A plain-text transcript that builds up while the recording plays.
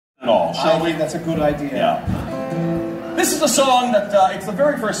all, shall we? I think that's a good idea. Yeah. This is a song that, it's the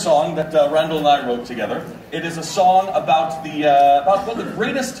very first song that Randall and I wrote together. It is a song about the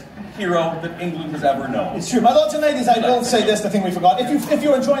greatest hero that England has ever known. It's true. My lords and ladies, I will say this, the thing we forgot. If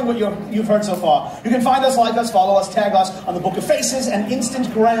you're enjoying what you've heard so far, you can find us, like us, follow us, tag us on the Book of Faces and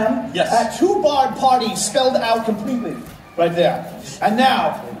Instagram. Yes. At Two Barred Party, spelled out completely. Right there. And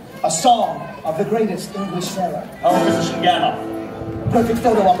now, a song of the greatest English sailor. Our musician Gamma. Perfect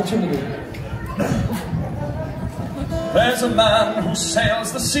photo opportunity. There's a man who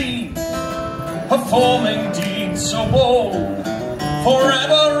sails the sea, performing deeds so bold,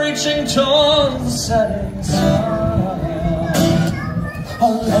 forever reaching towards the setting sun. A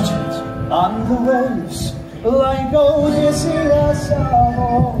legend on the waves, like Odysseus of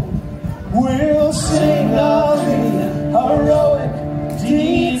old. We'll sing of the heroic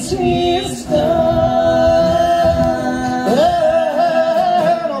deeds he's done.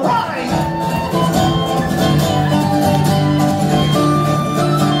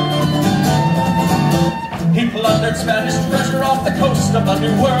 He plundered Spanish treasure off the coast of the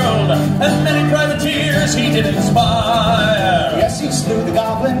New World, and many privateers he did inspire. Yes, he slew the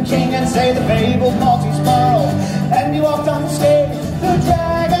Goblin King and saved the fabled Maltese Pearl, and he walked unscathed through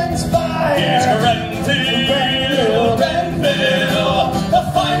Dragon's Fire. Here's Grenville, Grenville,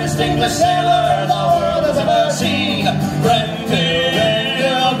 the finest English sailor the world has ever seen.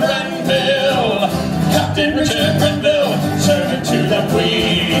 Grenville, Grenville, Captain Richard Grenville, servant to the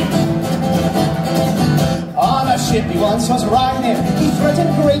Queen. On a ship he once was riding, he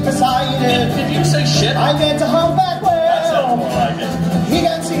threatened great Poseidon. Did you say shit? I meant to humpback whale. That sounds more like it. He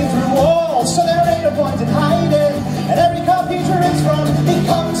can see through walls, so there ain't a point in hiding. And every cup he drinks from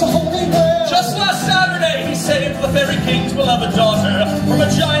becomes a holy grail. Just last Saturday he saved the Fairy King's beloved daughter from a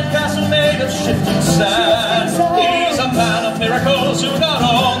giant castle made of shifting sand. He's a man of miracles who not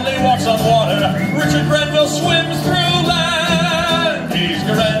only walks on water, Richard Grenville swims through land. He's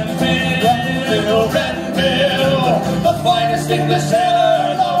Grenville, Grenville, the finest English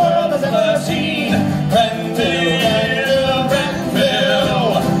sailor the world has ever seen. Grenville,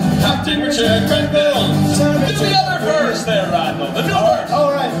 Grenville, Captain Richard Grenville. Do the other verse there, Randall, the new verse.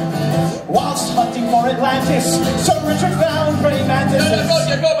 All right. Whilst hunting for Atlantis, Sir Richard found praying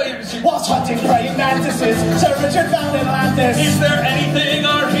mantises. Whilst hunting praying mantises, Sir Richard found Atlantis. Is there anything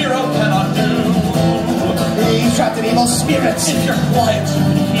our hero cannot do? He's trapped in evil spirits. If you're quiet, you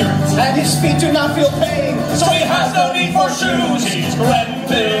can hear it. And his feet do not feel pain, So he has no need for shoes. He's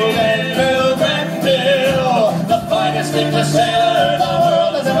Grenville, Grenville, Grenville, the finest English sailor the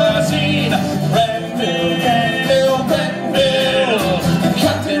world has ever seen. Grenville, Grenville, Grenville,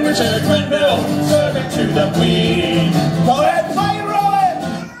 Captain Richard Grenville, servant to the Queen. Go ahead, play it, Rowan!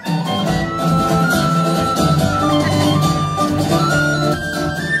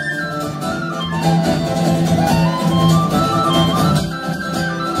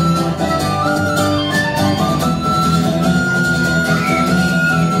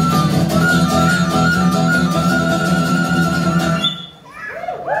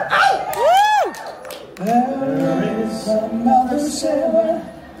 There is another sailor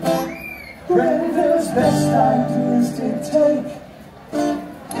Grenville's best ideas did take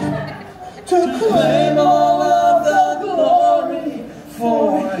to claim all of the glory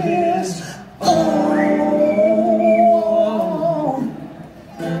for his own.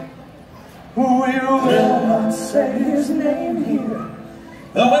 We will not say his name here,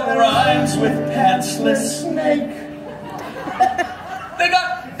 Though it rhymes with pantsless snake. They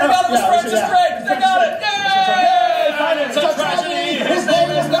got the French straight. They got it. Yay! It's a tragedy. His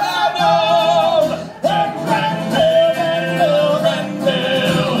name is now known. Grenville,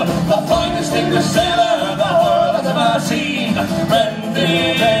 Grenville, the finest English sailor the world has ever seen.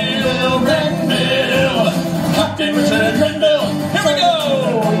 Grenville, Grenville, Captain Richard Grenville. Here we go.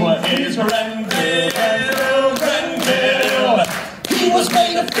 Here's Grenville, Grenville. He was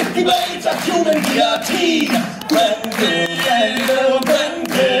made of 50 blades of human guillotine.